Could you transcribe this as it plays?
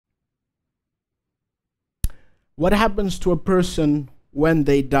What happens to a person when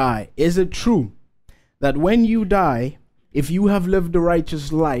they die? Is it true that when you die, if you have lived a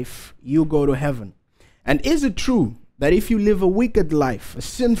righteous life, you go to heaven? And is it true that if you live a wicked life, a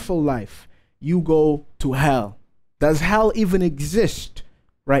sinful life, you go to hell? Does hell even exist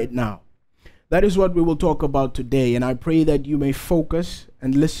right now? That is what we will talk about today, and I pray that you may focus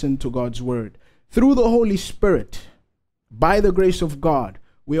and listen to God's word. Through the Holy Spirit, by the grace of God,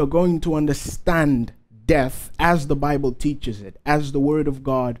 we are going to understand death as the Bible teaches it, as the word of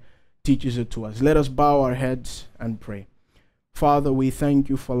God teaches it to us. Let us bow our heads and pray. Father, we thank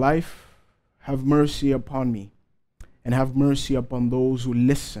you for life. Have mercy upon me, and have mercy upon those who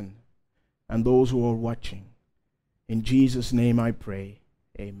listen and those who are watching. In Jesus' name I pray.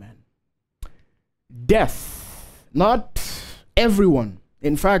 Amen. Death. Not everyone.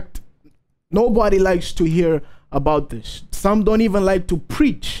 In fact, nobody likes to hear about this. Some don't even like to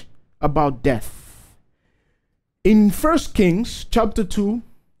preach about death. In 1 Kings chapter 2,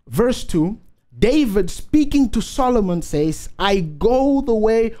 verse 2, David speaking to Solomon says, I go the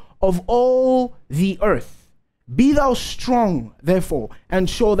way of all the earth. Be thou strong, therefore, and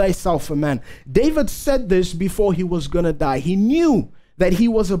show thyself a man. David said this before he was going to die. He knew that he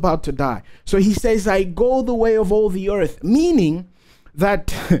was about to die. So he says, I go the way of all the earth, meaning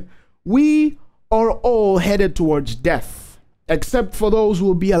that we are all headed towards death, except for those who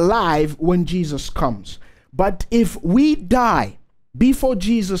will be alive when Jesus comes. But if we die before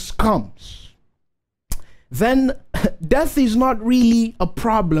Jesus comes, then death is not really a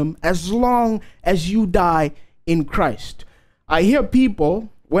problem as long as you die in Christ. I hear people,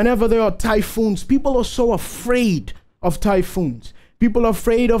 whenever there are typhoons, people are so afraid of typhoons. People are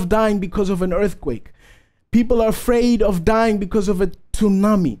afraid of dying because of an earthquake. People are afraid of dying because of a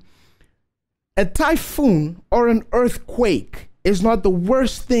tsunami. A typhoon or an earthquake is not the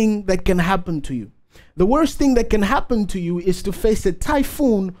worst thing that can happen to you. The worst thing that can happen to you is to face a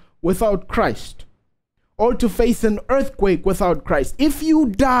typhoon without Christ, or to face an earthquake without Christ. If you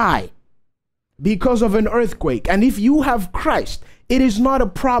die because of an earthquake, and if you have Christ, it is not a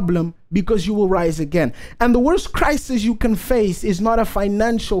problem because you will rise again. And the worst crisis you can face is not a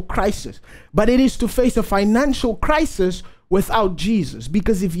financial crisis, but it is to face a financial crisis without Jesus.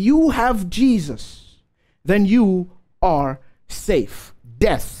 Because if you have Jesus, then you are safe.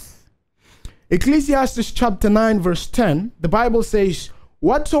 Death. Ecclesiastes chapter 9 verse 10, the Bible says,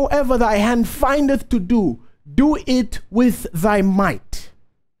 whatsoever thy hand findeth to do, do it with thy might.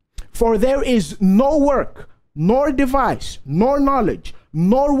 For there is no work, nor device, nor knowledge,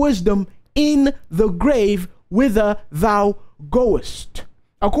 nor wisdom in the grave whither thou goest.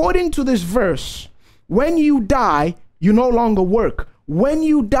 According to this verse, when you die, you no longer work. When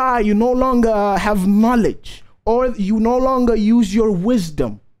you die, you no longer have knowledge, or you no longer use your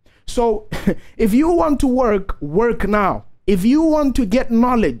wisdom. So if you want to work, work now. If you want to get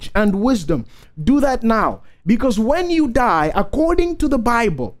knowledge and wisdom, do that now. Because when you die, according to the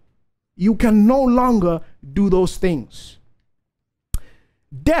Bible, you can no longer do those things.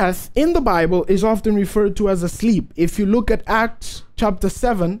 Death in the Bible is often referred to as a sleep. If you look at Acts chapter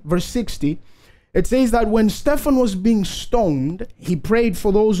 7, verse 60, it says that when Stephen was being stoned, he prayed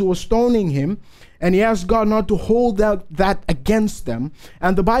for those who were stoning him, and he asked God not to hold that against them.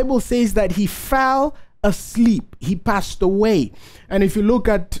 And the Bible says that he fell asleep. He passed away. And if you look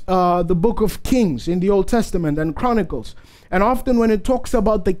at the book of Kings in the Old Testament and Chronicles, and often when it talks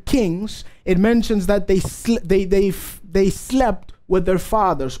about the kings, it mentions that they slept with their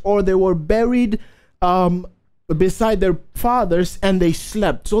fathers, or they were buried beside their fathers and they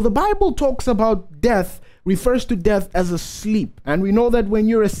slept. So the Bible talks about death, refers to death as a sleep. And we know that when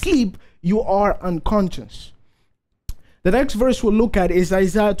you're asleep, you are unconscious. The next verse we'll look at is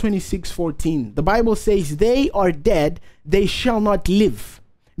Isaiah 26:14. The Bible says, they are dead, they shall not live.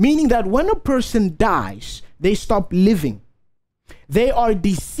 Meaning that when a person dies, they stop living. They are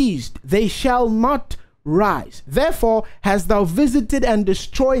deceased, they shall not rise. Therefore hast thou visited and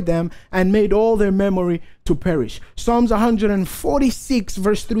destroyed them, and made all their memory to perish. Psalms 146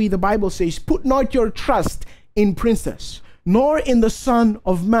 verse 3, the Bible says, put not your trust in princes, nor in the Son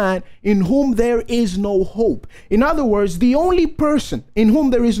of Man, in whom there is no hope. In other words, the only person in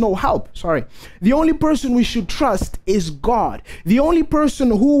whom there is no help, the only person we should trust is God. The only person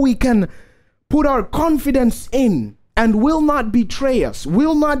who we can put our confidence in and will not betray us,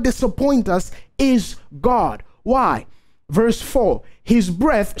 will not disappoint us, is God. Why? Verse 4, his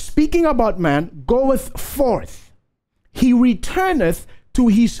breath, speaking about man, goeth forth. He returneth to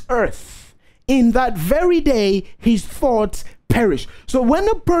his earth. In that very day, his thoughts perish. So when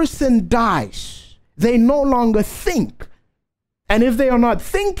a person dies, they no longer think. And if they are not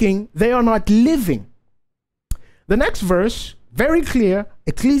thinking, they are not living. The next verse, very clear,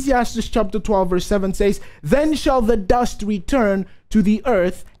 Ecclesiastes chapter 12 verse 7 says, then shall the dust return to the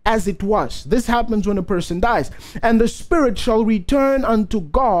earth as it was. This happens when a person dies. And the spirit shall return unto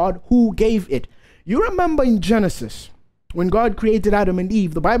God who gave it. You remember in Genesis, when God created Adam and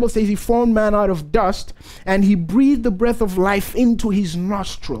Eve, the Bible says he formed man out of dust and he breathed the breath of life into his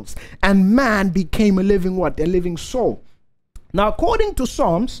nostrils. And man became a living what? A living soul. Now, according to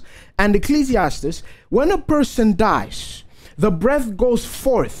Psalms and Ecclesiastes, when a person dies, the breath goes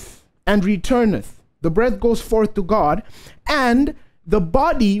forth and returneth. The breath goes forth to God, and the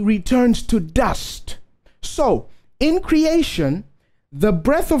body returns to dust. So, in creation, the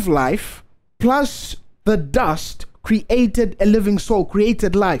breath of life plus the dust created a living soul,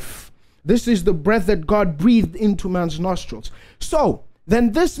 created life. This is the breath that God breathed into man's nostrils. So,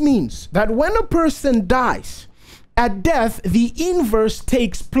 then this means that when a person dies, at death, the inverse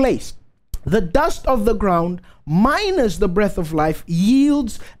takes place. The dust of the ground minus the breath of life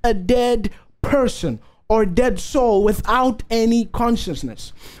yields a dead person or dead soul without any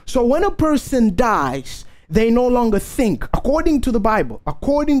consciousness. So when a person dies, they no longer think. According to the Bible,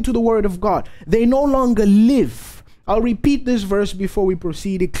 according to the word of God, they no longer live. I'll repeat this verse before we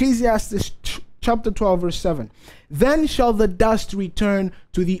proceed. Ecclesiastes chapter 12 verse 7. Then shall the dust return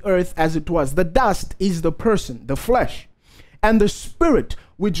to the earth as it was. The dust is the person, the flesh. And the spirit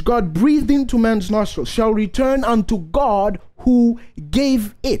which God breathed into man's nostrils shall return unto God who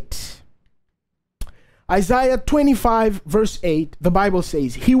gave it. Isaiah 25 verse 8, the Bible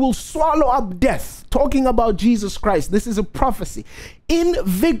says, he will swallow up death, talking about Jesus Christ. This is a prophecy. In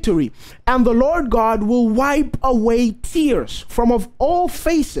victory, and the Lord God will wipe away tears from of all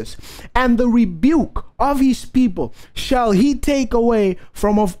faces, and the rebuke of his people shall he take away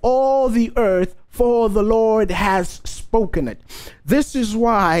from of all the earth, for the Lord has spoken it. This is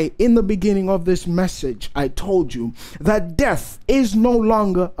why in the beginning of this message, I told you that death is no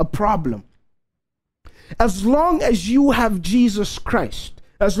longer a problem. As long as you have Jesus Christ,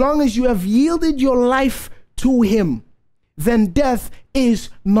 as long as you have yielded your life to him, then death is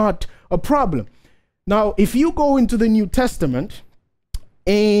not a problem. Now, if you go into the New Testament,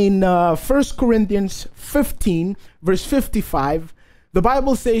 in 1 Corinthians 15, verse 55, the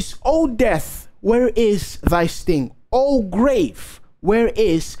Bible says, O death, where is thy sting? O grave, where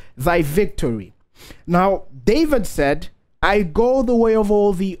is thy victory? Now, David said, I go the way of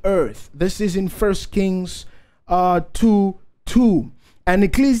all the earth. This is in 1 Kings 2:2. And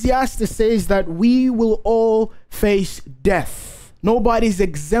Ecclesiastes says that we will all face death. Nobody's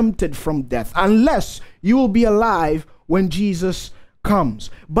exempted from death unless you will be alive when Jesus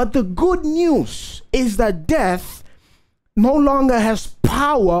comes. But the good news is that death no longer has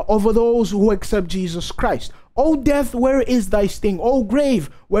power over those who accept Jesus Christ. O death, where is thy sting? O grave,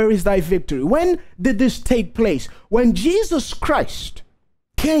 where is thy victory? When did this take place? When Jesus Christ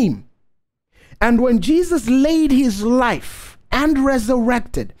came, and when Jesus laid his life and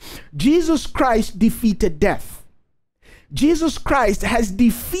resurrected, Jesus Christ defeated death. Jesus Christ has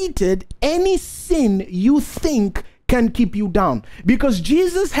defeated any sin you think can keep you down. Because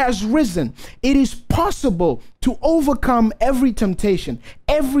Jesus has risen, it is possible to overcome every temptation,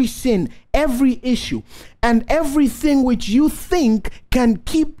 every sin, every issue, and everything which you think can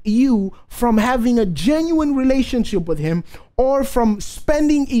keep you from having a genuine relationship with him or from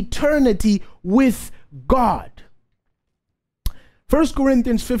spending eternity with God. 1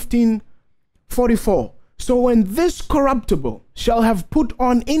 Corinthians 15:44. So when this corruptible shall have put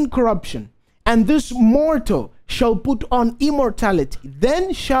on incorruption, and this mortal shall put on immortality,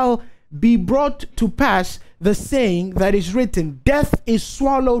 then shall be brought to pass the saying that is written, death is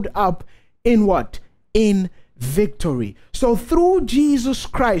swallowed up in what? In victory. So through Jesus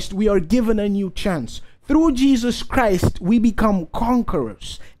Christ, we are given a new chance. Through Jesus Christ, we become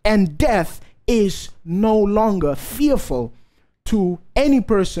conquerors, and death is no longer fearful to any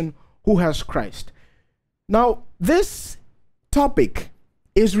person who has Christ. Now, this topic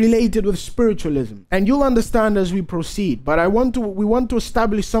is related with spiritualism, and you'll understand as we proceed, but we want to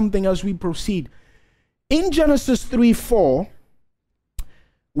establish something as we proceed. In Genesis 3:4,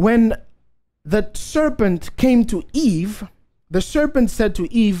 when the serpent came to Eve, the serpent said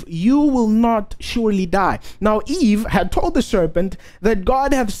to Eve, you will not surely die. Now Eve had told the serpent that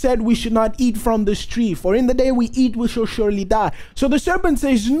God had said we should not eat from this tree, for in the day we eat we shall surely die. So the serpent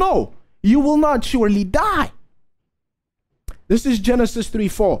says, no, you will not surely die. This is Genesis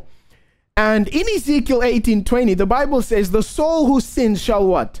 3:4. And in Ezekiel 18:20, the Bible says, the soul who sins shall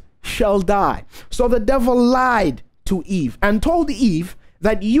what? Shall die. So the devil lied to Eve and told Eve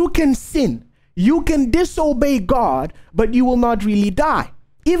that you can sin, you can disobey God, but you will not really die.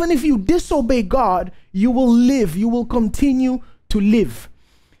 Even if you disobey God, you will live. You will continue to live.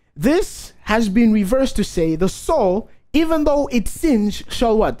 This has been reversed to say the soul, even though it sins,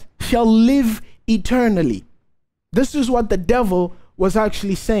 shall what? Shall live eternally. This is what the devil was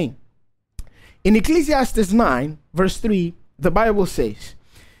actually saying. In Ecclesiastes 9, verse 3, the Bible says,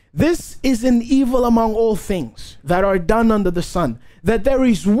 "This is an evil among all things that are done under the sun, that there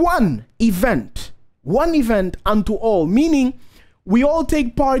is one event unto all," meaning we all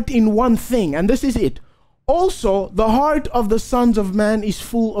take part in one thing, and this is it. "Also, the heart of the sons of man is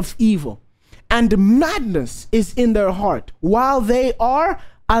full of evil, and madness is in their heart while they are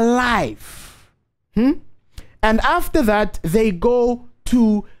alive." And after that, they go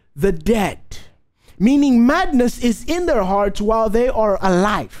to the dead. Meaning madness is in their hearts while they are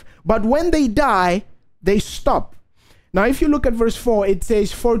alive. But when they die, they stop. Now, if you look at verse 4, it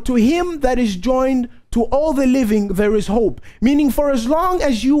says, "For to him that is joined to all the living, there is hope." Meaning for as long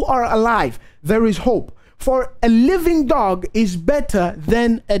as you are alive, there is hope. For a living dog is better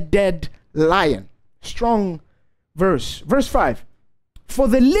than a dead lion. Strong verse. Verse 5, "For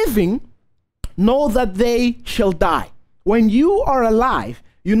the living know that they shall die." When you are alive,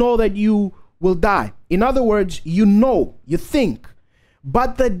 you know that you will die. In other words, you know, you think.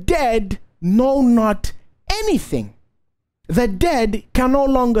 "But the dead know not anything." The dead can no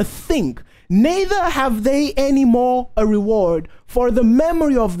longer think, neither have they any more a reward, for the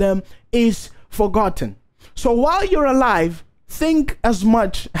memory of them is forgotten. So while you're alive, think as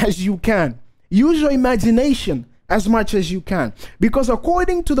much as you can. Use your imagination as much as you can. Because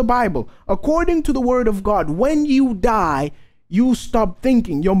according to the Bible, according to the Word of God, when you die, you stop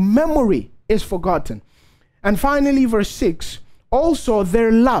thinking. Your memory is forgotten. And finally, verse 6, "Also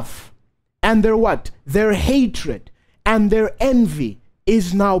their love and their" what? "Their hatred and their envy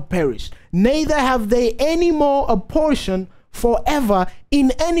is now perished. Neither have they any more a portion forever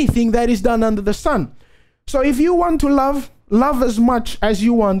in anything that is done under the sun." So if you want to love, love as much as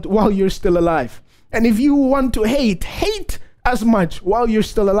you want while you're still alive. And if you want to hate, hate as much while you're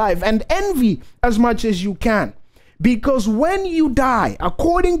still alive. And envy as much as you can. Because when you die,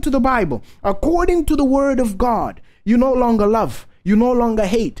 according to the Bible, according to the Word of God, you no longer love, you no longer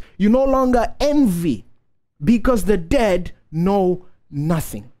hate, you no longer envy, because the dead know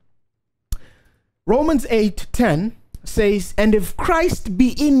nothing. Romans 8:10 says, "And if Christ be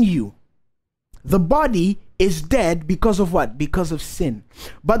in you, the body is dead because of" what? "Because of sin.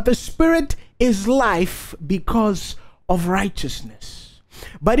 But the spirit is life because of righteousness."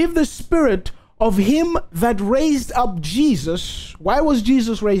 But if the spirit of him that raised up Jesus. Why was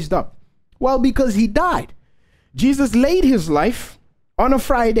Jesus raised up? Well, because he died. Jesus laid his life on a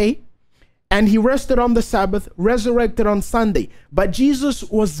Friday and he rested on the Sabbath, resurrected on Sunday. But Jesus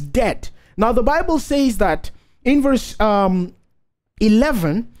was dead. Now the Bible says that in verse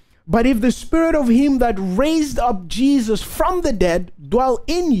 11, "But if the spirit of him that raised up Jesus from the dead dwell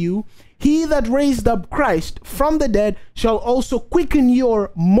in you, he that raised up Christ from the dead shall also quicken your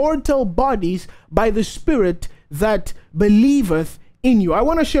mortal bodies by the Spirit that believeth in you." I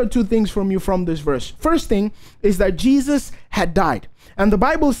want to share two things from you from this verse. First thing is that Jesus had died. And the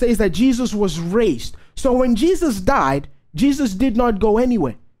Bible says that Jesus was raised. So when Jesus died, Jesus did not go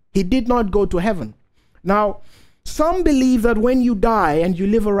anywhere. He did not go to heaven. Now, some believe that when you die and you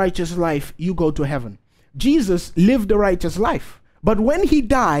live a righteous life, you go to heaven. Jesus lived a righteous life. But when he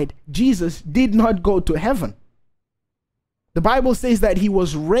died, Jesus did not go to heaven. The Bible says that he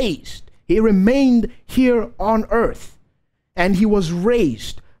was raised. He remained here on earth. And he was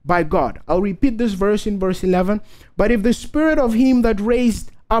raised by God. I'll repeat this verse in verse 11. "But if the spirit of him that raised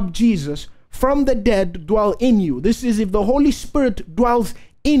up Jesus from the dead dwell in you," this is if the Holy Spirit dwells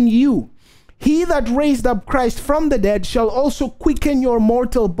in you, "he that raised up Christ from the dead shall also quicken your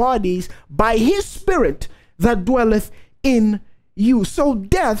mortal bodies by his Spirit that dwelleth in you." So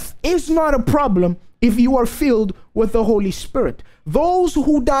death is not a problem if you are filled with the Holy Spirit. Those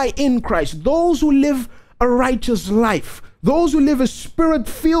who die in Christ, those who live a righteous life, those who live a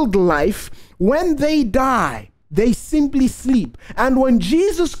Spirit-filled life, when they die, they simply sleep. And when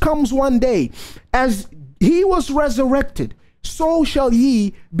Jesus comes one day, as he was resurrected, so shall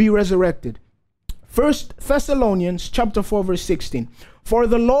ye be resurrected. 1 Thessalonians chapter 4 verse 16. "For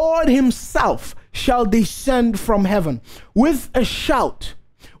the Lord himself shall descend from heaven with a shout,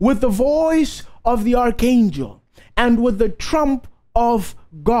 with the voice of the archangel, and with the trump of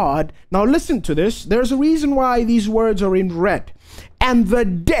God." Now listen to this. There's a reason why these words are in red. "And the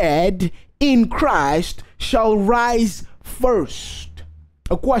dead in Christ shall rise first."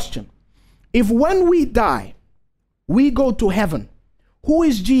 A question. If when we die, we go to heaven, who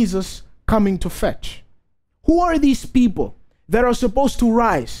is Jesus coming to fetch? Who are these people that are supposed to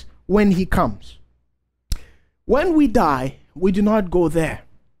rise when he comes. When we die, we do not go there,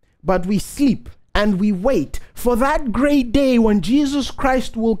 but we sleep and we wait for that great day when Jesus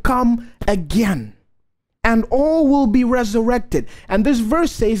Christ will come again and all will be resurrected. And this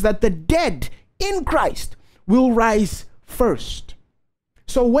verse says that the dead in Christ will rise first.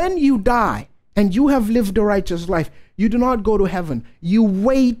 So when you die and you have lived a righteous life, you do not go to heaven. You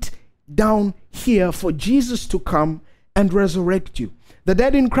wait down here for Jesus to come and resurrect you. The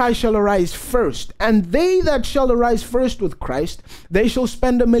dead in Christ shall arise first, and they that shall arise first with Christ, they shall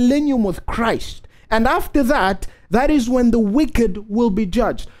spend a millennium with Christ. And after that, that is when the wicked will be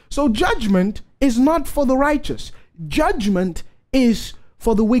judged. So judgment is not for the righteous. Judgment is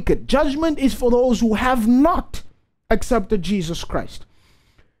for the wicked. Judgment is for those who have not accepted Jesus Christ.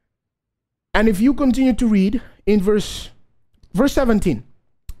 And if you continue to read in verse 17,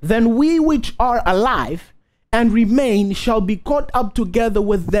 then we which are alive and remain shall be caught up together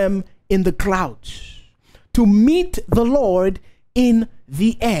with them in the clouds to meet the Lord in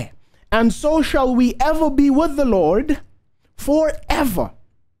the air. And so shall we ever be with the Lord forever.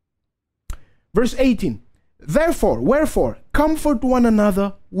 Verse 18, wherefore, comfort one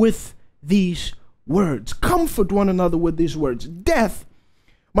another with these words. Comfort one another with these words. Death,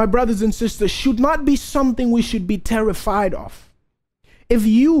 my brothers and sisters, should not be something we should be terrified of. If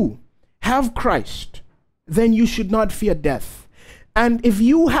you have Christ, then you should not fear death. And if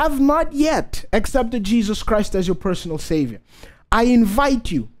you have not yet accepted Jesus Christ as your personal Savior, I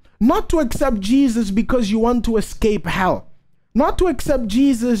invite you not to accept Jesus because you want to escape hell, not to accept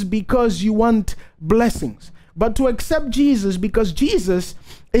Jesus because you want blessings, but to accept Jesus because Jesus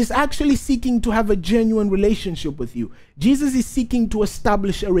is actually seeking to have a genuine relationship with you. Jesus is seeking to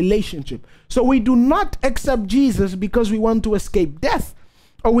establish a relationship. So we do not accept Jesus because we want to escape death,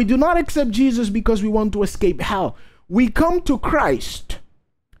 or we do not accept Jesus because we want to escape hell. We come to Christ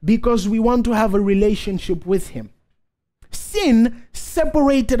because we want to have a relationship with him. Sin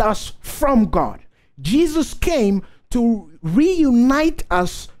separated us from God. Jesus came to reunite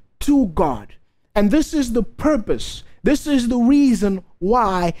us to God. And this is the purpose. This is the reason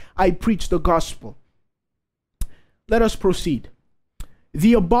why I preach the gospel. Let us proceed.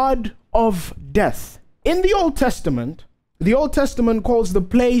 The abode of death. In the Old Testament calls the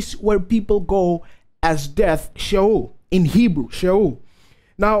place where people go as death, Sheol, in Hebrew, Sheol.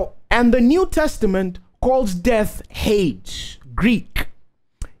 Now, and the New Testament calls death Hades, Greek.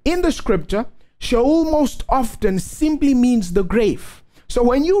 In the scripture, Sheol most often simply means the grave. So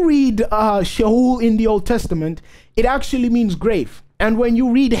when you read Sheol in the Old Testament, it actually means grave. And when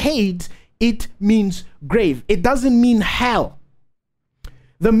you read Hades, it means grave. It doesn't mean hell.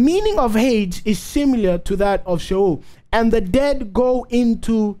 The meaning of Hades is similar to that of Sheol. And the dead go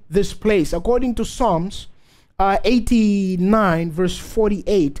into this place. According to Psalms 89, verse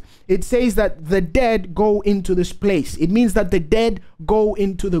 48, it says that the dead go into this place. It means that the dead go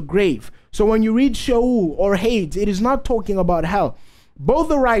into the grave. So when you read Sheol or Hades, it is not talking about hell. Both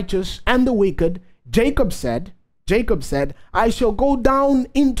the righteous and the wicked, Jacob said, I shall go down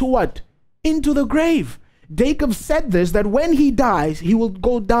into what? Into the grave. Jacob said this, that when he dies, he will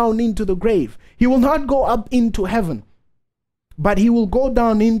go down into the grave. He will not go up into heaven, but he will go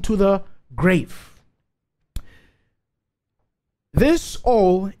down into the grave. This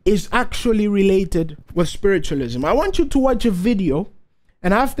all is actually related with spiritualism. I want you to watch a video,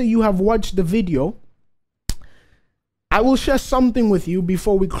 and after you have watched the video, I will share something with you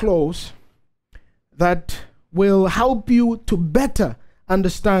before we close that will help you to better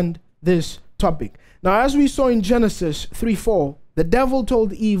understand this topic. Now, as we saw in Genesis 3:4, the devil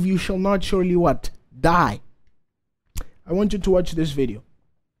told Eve, you shall not surely what? Die. I want you to watch this video.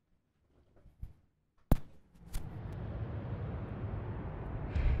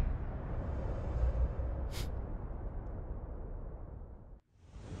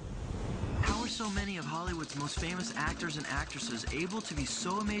 How are so many of Hollywood's most famous actors and actresses able to be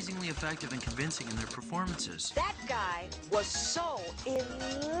so amazingly effective and convincing in their performances? That guy was so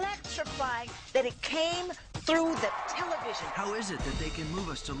electrifying that it came through the television. How is it that they can move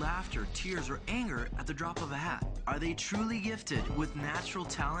us to laughter, tears, or anger at the drop of a hat? Are they truly gifted with natural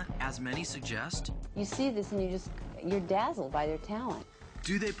talent, as many suggest? You see this and you're dazzled by their talent.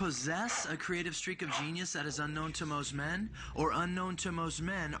 Do they possess a creative streak of genius that is unknown to most men? Or unknown to most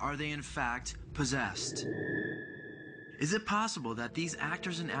men, are they in fact possessed? Is it possible that these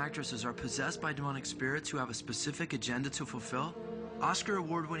actors and actresses are possessed by demonic spirits who have a specific agenda to fulfill? Oscar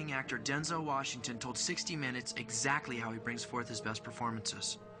award-winning actor Denzel Washington told 60 Minutes exactly how he brings forth his best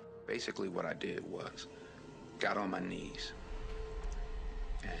performances. Basically what I did was got on my knees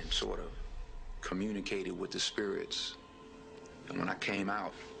and sort of communicated with the spirits And when I came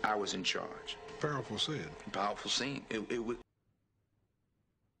out, I was in charge. Powerful scene. Powerful scene. It was.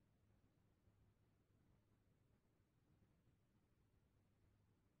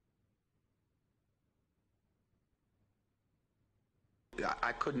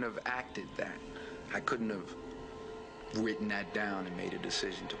 I couldn't have acted that. I couldn't have written that down and made a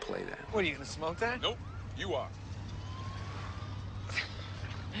decision to play that. What, are you gonna smoke that? Nope, you are.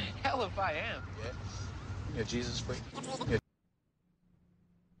 Hell if I am. Yeah. You're Jesus freak. You're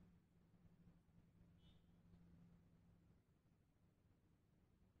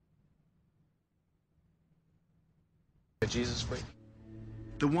Jesus freak.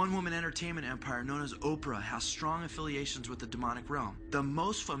 The one-woman entertainment empire known as Oprah has strong affiliations with the demonic realm. The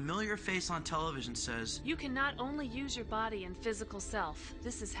most familiar face on television says, "You can not only use your body and physical self.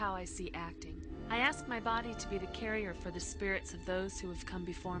 This is how I see acting. I ask my body to be the carrier for the spirits of those who have come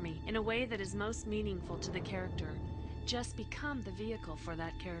before me in a way that is most meaningful to the character. Just become the vehicle for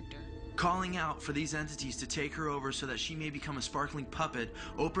that character." Calling out for these entities to take her over so that she may become a sparkling puppet,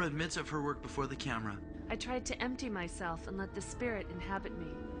 Oprah admits of her work before the camera. I tried to empty myself and let the spirit inhabit me.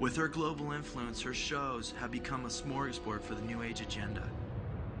 With her global influence, her shows have become a smorgasbord for the New Age agenda.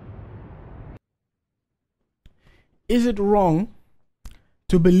 Is it wrong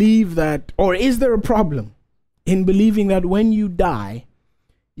to believe that, or is there a problem in believing that when you die,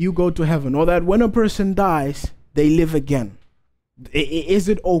 you go to heaven, or that when a person dies, they live again? Is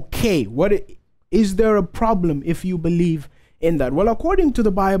it okay? Is there a problem if you believe in that? Well, according to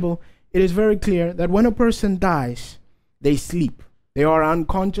the Bible, it is very clear that when a person dies, they sleep. They are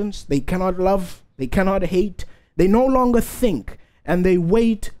unconscious. They cannot love. They cannot hate. They no longer think, and they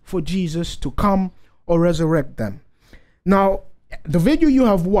wait for Jesus to come or resurrect them. Now, the video you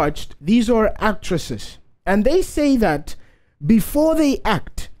have watched, these are actresses, and they say that before they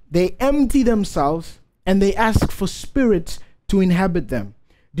act, they empty themselves and they ask for spirits to inhabit them.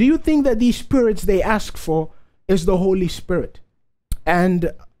 Do you think that these spirits they ask for is the Holy Spirit?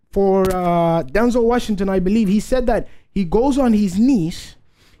 And for Denzel Washington, I believe, he said that he goes on his knees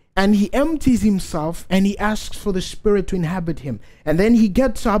and he empties himself and he asks for the Spirit to inhabit him. And then he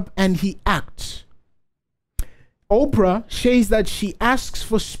gets up and he acts. Oprah says that she asks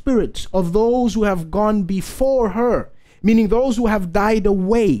for spirits of those who have gone before her, meaning those who have died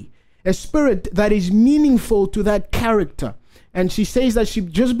away, a spirit that is meaningful to that character. And she says that she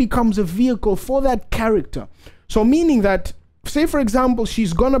just becomes a vehicle for that character. So meaning that, say for example,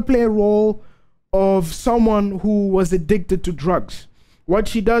 she's going to play a role of someone who was addicted to drugs. What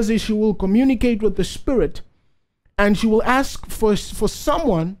she does is she will communicate with the spirit and she will ask for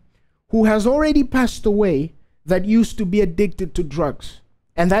someone who has already passed away that used to be addicted to drugs.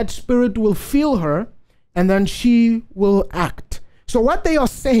 And that spirit will feel her and then she will act. So what they are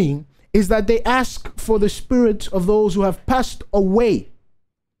saying is that they ask for the spirits of those who have passed away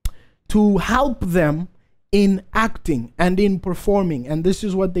to help them in acting and in performing. And this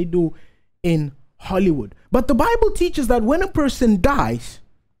is what they do in Hollywood. But the Bible teaches that when a person dies,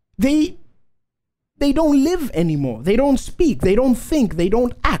 they don't live anymore. They don't speak. They don't think. They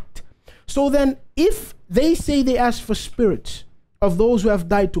don't act. So then if they say they ask for spirits of those who have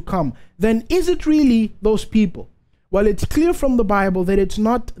died to come, then is it really those people? Well, it's clear from the Bible that it's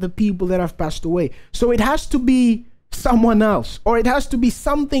not the people that have passed away. So it has to be someone else, or it has to be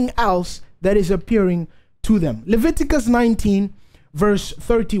something else that is appearing to them. Leviticus 19, verse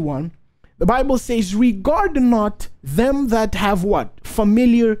 31, the Bible says, "Regard not them that have" what?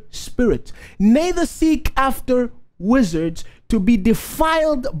 "Familiar spirits, neither seek after wizards to be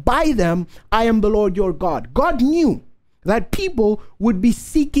defiled by them. I am the Lord your God." God knew that people would be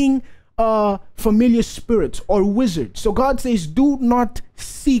seeking familiar spirits or wizards. So God says, do not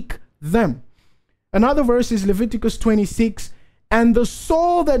seek them. Another verse is Leviticus 26, "And the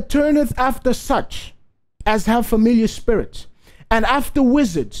soul that turneth after such as have familiar spirits, and after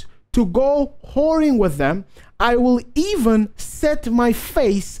wizards, to go whoring with them, I will even set my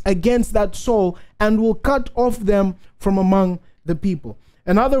face against that soul, and will cut off them from among the people."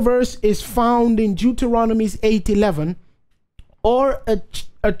 Another verse is found in Deuteronomy 8:11, "Or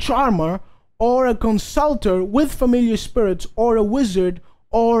a charmer or a consulter with familiar spirits, or a wizard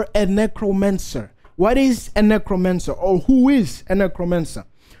or a necromancer." What is a necromancer, or who is a necromancer?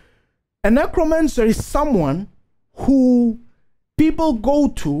 A necromancer is someone who people go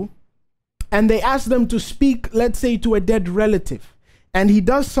to and they ask them to speak, let's say, to a dead relative. And he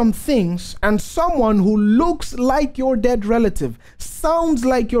does some things, and someone who looks like your dead relative, sounds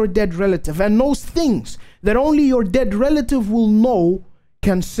like your dead relative, and knows things that only your dead relative will know,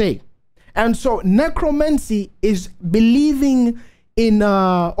 can say. And so necromancy is believing in,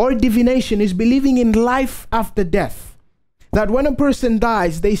 or divination is believing in life after death. that when a person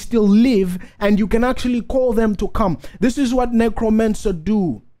dies, they still live, and you can actually call them to come. This is what necromancer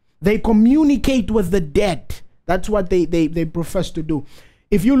do. They communicate with the dead. That's what they profess to do.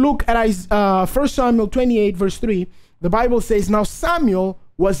 If you look at 1 Samuel 28 verse 3, the Bible says, now Samuel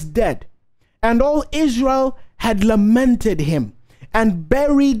was dead, and all Israel had lamented him and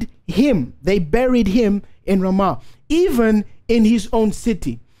buried him. They buried him in Ramah, even in his own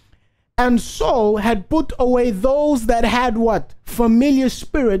city. And Saul had put away those that had what? Familiar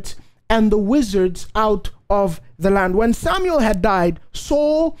spirits and the wizards out of the land. When Samuel had died,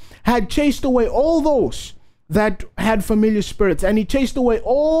 Saul had chased away all those that had familiar spirits, and he chased away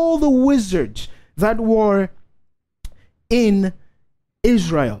all the wizards that were in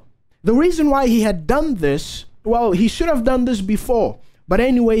Israel. The reason why he had done this, well, he should have done this before, but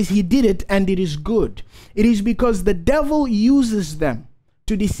anyways, he did it, and it is good. It is because the devil uses them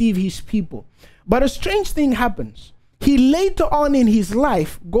to deceive his people. But a strange thing happens. He later on in his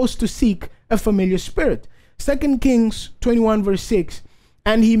life goes to seek a familiar spirit. 2 Kings 21 verse 6,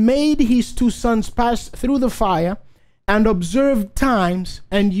 and he made his 2 sons pass through the fire, and observed times,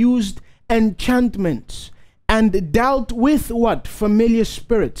 and used enchantments, and dealt with what? Familiar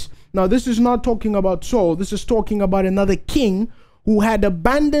spirits. Now, this is not talking about Saul. This is talking about another king who had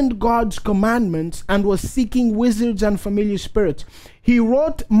abandoned God's commandments and was seeking wizards and familiar spirits. He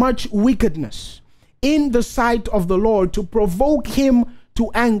wrought much wickedness in the sight of the Lord to provoke him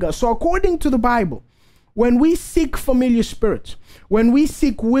to anger. So according to the Bible, when we seek familiar spirits, when we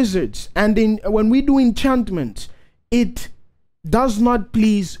seek wizards, and when we do enchantments, it does not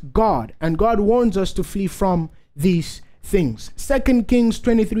please God. And God warns us to flee from these things. 2 Kings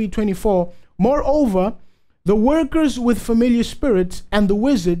 23:24, moreover, the workers with familiar spirits and the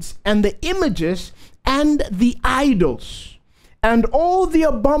wizards and the images and the idols and all the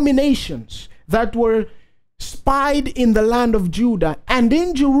abominations that were spied in the land of Judah and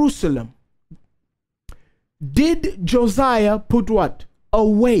in Jerusalem did Josiah put what?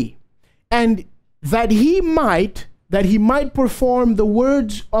 Away. And that he might perform the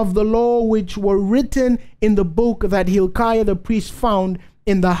words of the law which were written in the book that Hilkiah the priest found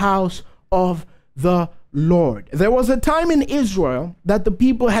in the house of the Lord. There was a time in Israel that the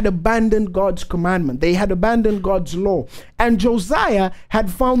people had abandoned God's commandment. They had abandoned God's law. And Josiah had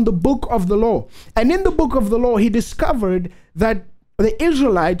found the book of the law. And in the book of the law, he discovered that the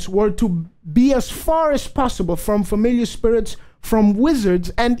Israelites were to be as far as possible from familiar spirits, from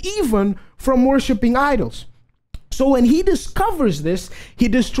wizards, and even from worshiping idols. So when he discovers this, he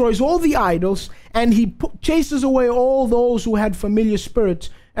destroys all the idols, and he chases away all those who had familiar spirits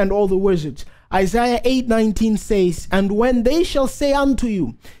and all the wizards. Isaiah 8:19 says, and when they shall say unto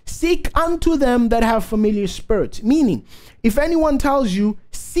you, seek unto them that have familiar spirits. Meaning, if anyone tells you,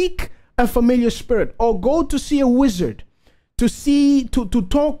 seek a familiar spirit, or go to see a wizard, to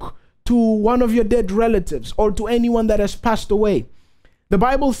talk to one of your dead relatives, or to anyone that has passed away, the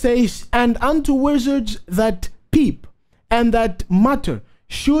Bible says, and unto wizards that peep and that mutter,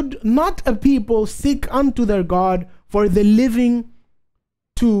 should not a people seek unto their God, for the living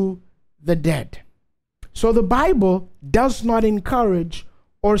to the dead. So the Bible does not encourage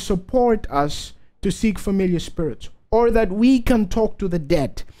or support us to seek familiar spirits, or that we can talk to the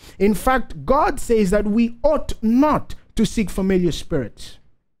dead. In fact, God says that we ought not to seek familiar spirits.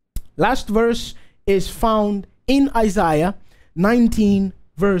 Last verse is found in Isaiah 19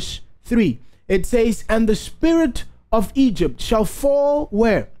 verse 3. It says, and the spirit of Egypt shall fall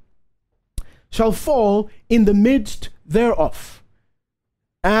where? Shall fall in the midst thereof.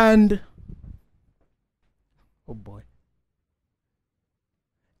 And oh boy.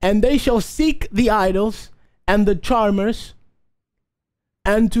 And they shall seek the idols and the charmers,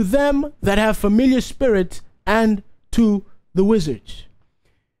 and to them that have familiar spirits, and to the wizards.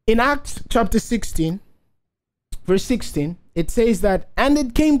 In Acts chapter 16, verse 16, it says that, and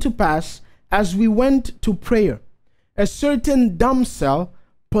it came to pass, as we went to prayer, a certain damsel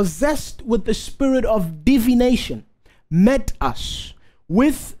possessed with the spirit of divination met us,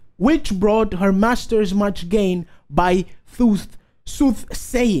 with which brought her masters much gain by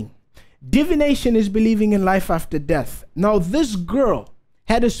soothsaying. Divination is believing in life after death. Now this girl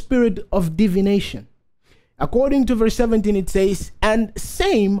had a spirit of divination. According to verse 17, it says, and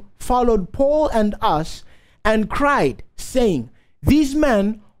same followed Paul and us, and cried, saying, these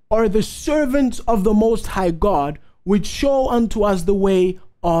men are the servants of the Most High God, which show unto us the way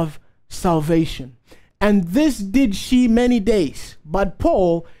of salvation. And this did she many days. But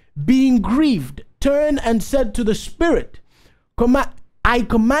Paul, being grieved, turned and said to the spirit, I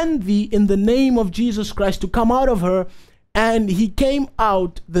command thee in the name of Jesus Christ to come out of her. And he came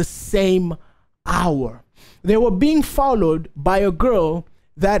out the same hour. they were being followed by a girl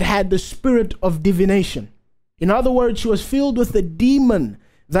that had the spirit of divination. In other words, she was filled with a demon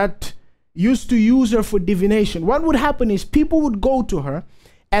that used to use her for divination. What would happen is people would go to her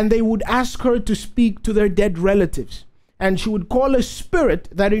and they would ask her to speak to their dead relatives. And she would call a spirit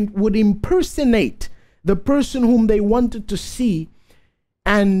that would impersonate the person whom they wanted to see,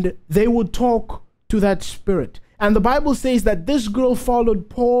 and they would talk to that spirit. And the Bible says that this girl followed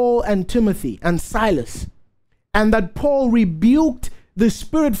Paul and Timothy and Silas, and that Paul rebuked the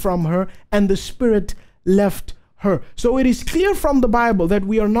spirit from her, and the spirit left her. So it is clear from the Bible that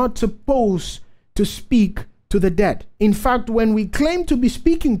we are not supposed to speak to the dead. In fact, when we claim to be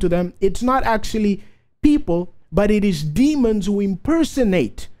speaking to them, it's not actually people, but it is demons who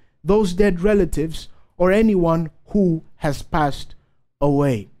impersonate those dead relatives or anyone who has passed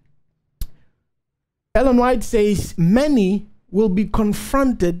away. Ellen White says, many will be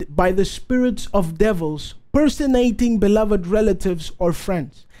confronted by the spirits of devils personating beloved relatives or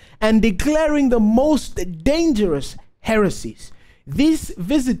friends and declaring the most dangerous heresies. These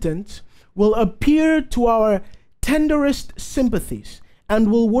visitants will appear to our tenderest sympathies and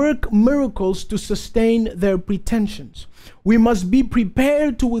will work miracles to sustain their pretensions. We must be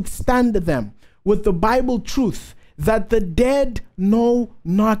prepared to withstand them with the Bible truth that the dead know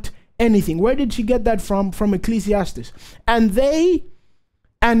not anything. Where did she get that from? From Ecclesiastes. And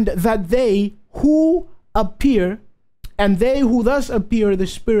that they who appear, and they who thus appear, the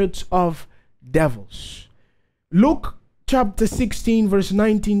spirits of devils. Luke chapter 16, verse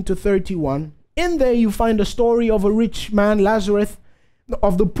 19 to 31. In there you find a story of a rich man, Lazarus,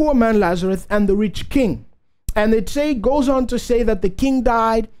 of the poor man Lazarus, and the rich king. And it goes on to say that the king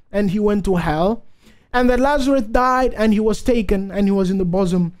died and he went to hell, and that Lazarus died and he was taken and he was in the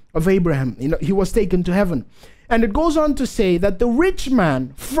bosom of Abraham. He was taken to heaven. And it goes on to say that the rich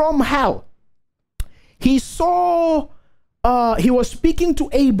man from hell, he saw, he was speaking to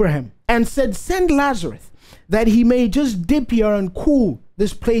Abraham and said, send Lazarus that he may just dip here and cool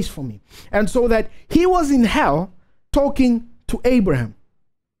this place for me. And so that he was in hell talking to Abraham.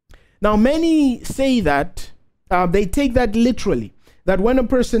 Now, many say that, they take that literally, that when a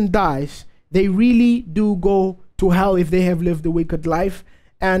person dies, they really do go to hell if they have lived a wicked life.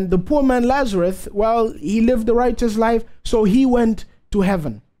 And the poor man Lazarus, well, he lived a righteous life, so he went to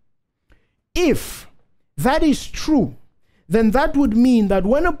heaven. If that is true, then that would mean that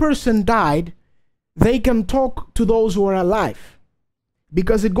when a person died, they can talk to those who are alive.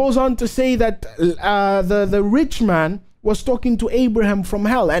 Because it goes on to say that the rich man was talking to Abraham from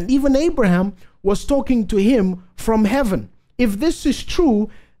hell, and even Abraham was talking to him from heaven. If this is true,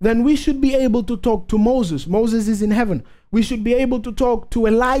 then we should be able to talk to Moses. Moses is in heaven. We should be able to talk to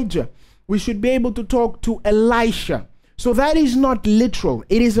Elijah. We should be able to talk to Elisha. So that is not literal.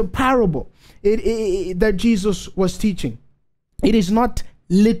 It is a parable that Jesus was teaching. It is not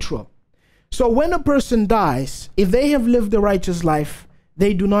literal. So when a person dies, if they have lived a righteous life,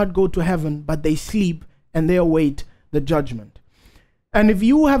 they do not go to heaven, but they sleep and they await the judgment. And if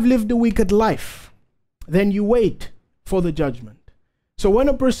you have lived a wicked life, then you wait for the judgment. So when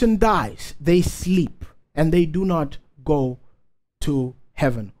a person dies, they sleep and they do not go to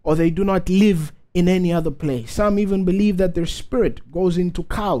heaven, or they do not live in any other place. Some even believe that their spirit goes into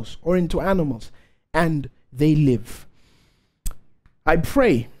cows or into animals and they live. I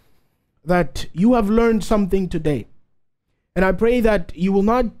pray that you have learned something today. And I pray that you will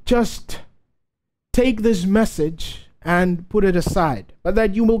not just take this message and put it aside, but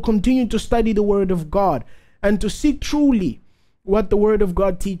that you will continue to study the Word of God and to seek truly what the Word of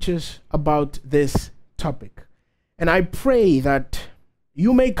God teaches about this topic. And I pray that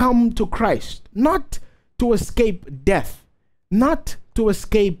you may come to Christ, not to escape death, not to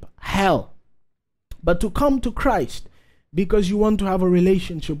escape hell, but to come to Christ because you want to have a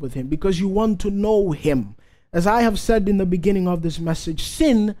relationship with Him, because you want to know Him. As I have said in the beginning of this message,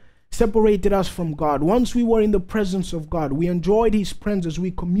 sin separated us from God. Once we were in the presence of God, we enjoyed His presence,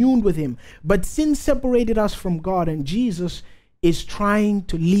 we communed with Him, but sin separated us from God, and Jesus is trying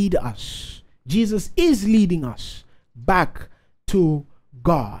to lead us. Jesus is leading us back to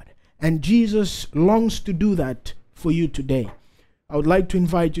God, and Jesus longs to do that for you today. I would like to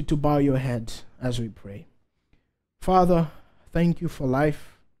invite you to bow your heads as we pray. Father, thank you for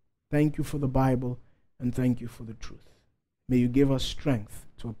life, thank you for the Bible, and thank you for the truth. May you give us strength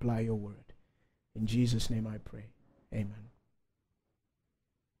to apply your word. In Jesus' name I pray. Amen.